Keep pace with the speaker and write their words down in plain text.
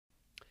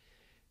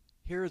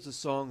Here is a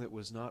song that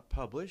was not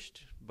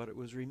published, but it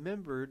was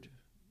remembered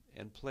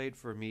and played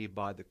for me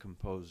by the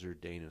composer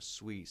Dana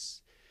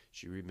Suesse.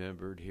 She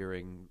remembered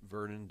hearing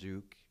Vernon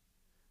Duke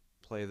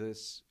play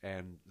this,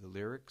 and the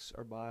lyrics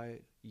are by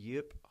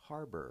Yip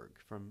Harburg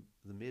from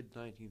the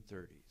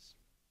mid-1930s.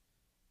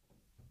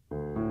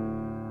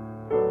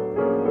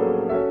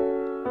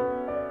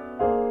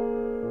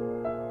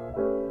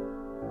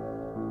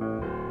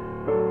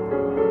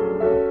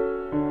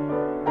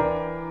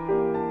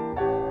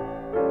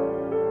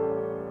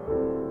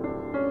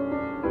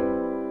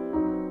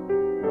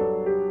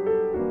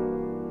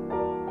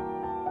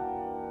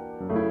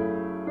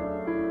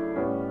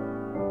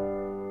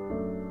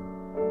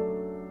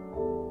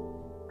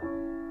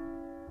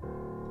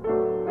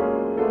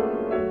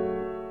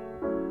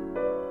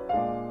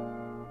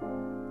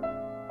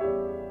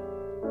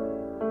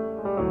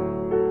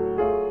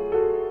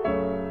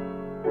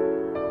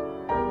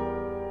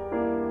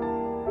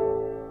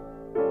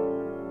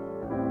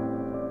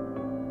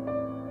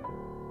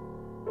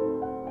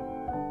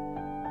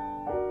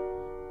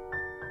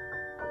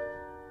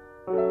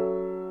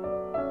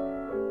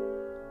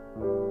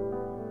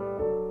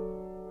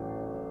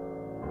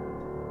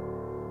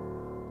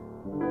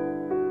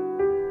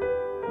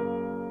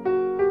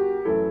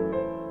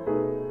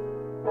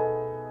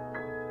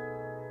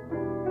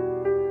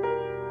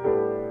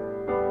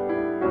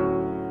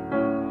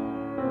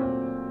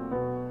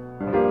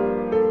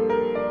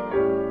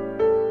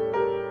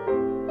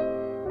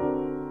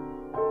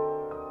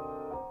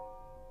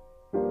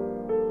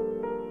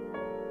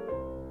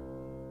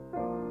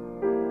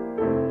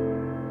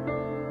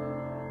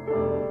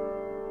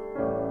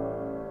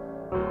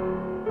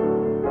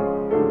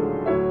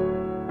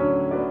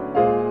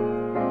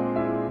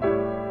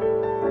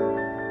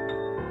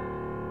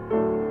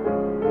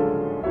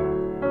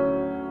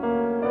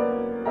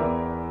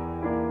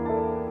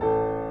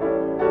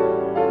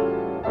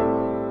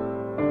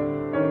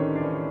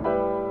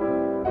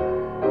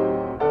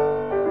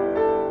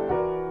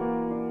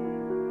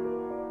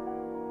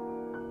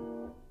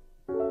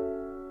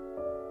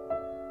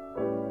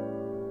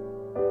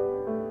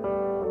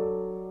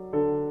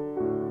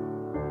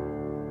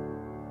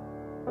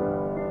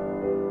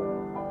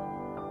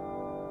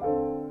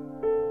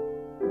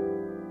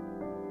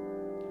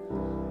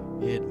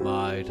 It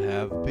might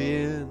have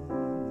been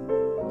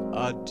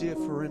a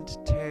different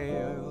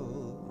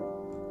tale,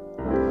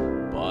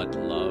 but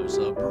love's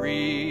a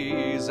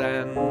breeze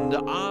and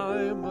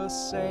I'm a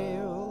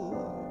sail,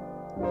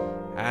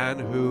 and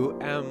who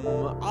am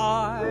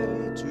I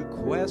to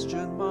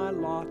question my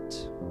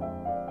lot?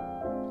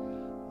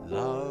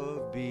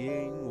 Love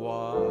being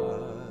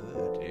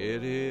what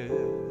it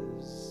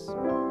is.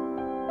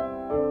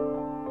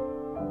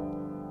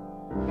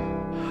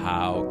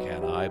 How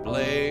can I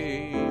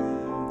blame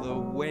the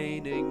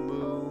waning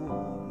moon,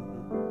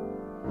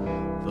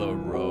 the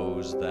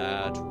rose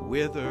that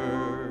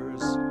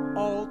withers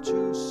all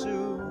too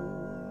soon?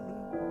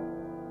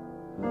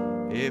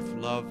 If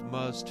love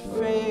must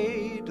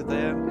fade,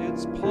 then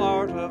it's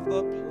part of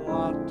the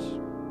plot.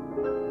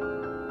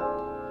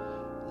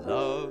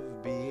 Love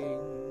being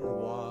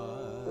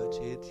what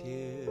it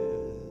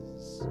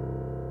is.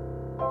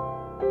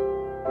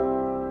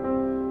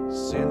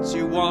 Since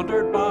you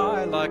wandered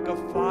by like a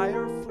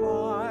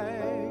firefly,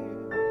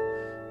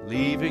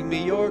 leaving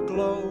me your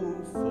glow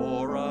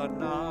for a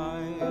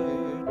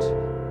night.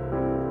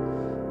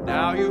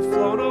 Now you've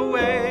flown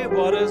away,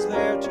 what is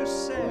there to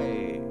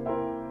say?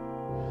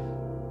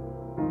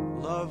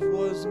 Love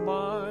was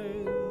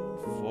mine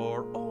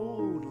for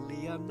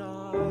only a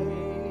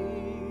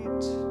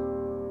night.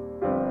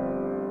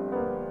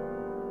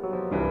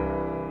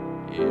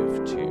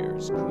 If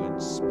tears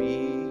could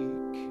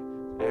speak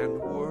and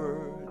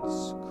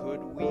words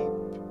could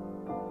weep,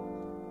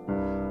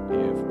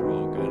 if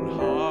broken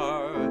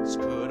hearts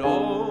could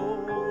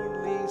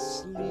only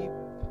sleep,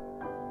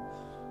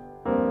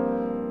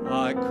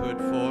 I could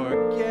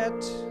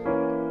forget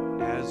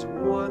as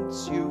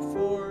once you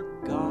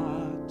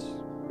forgot.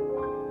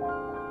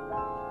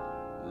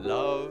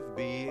 Love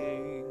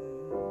being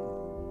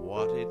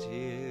what it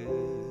is.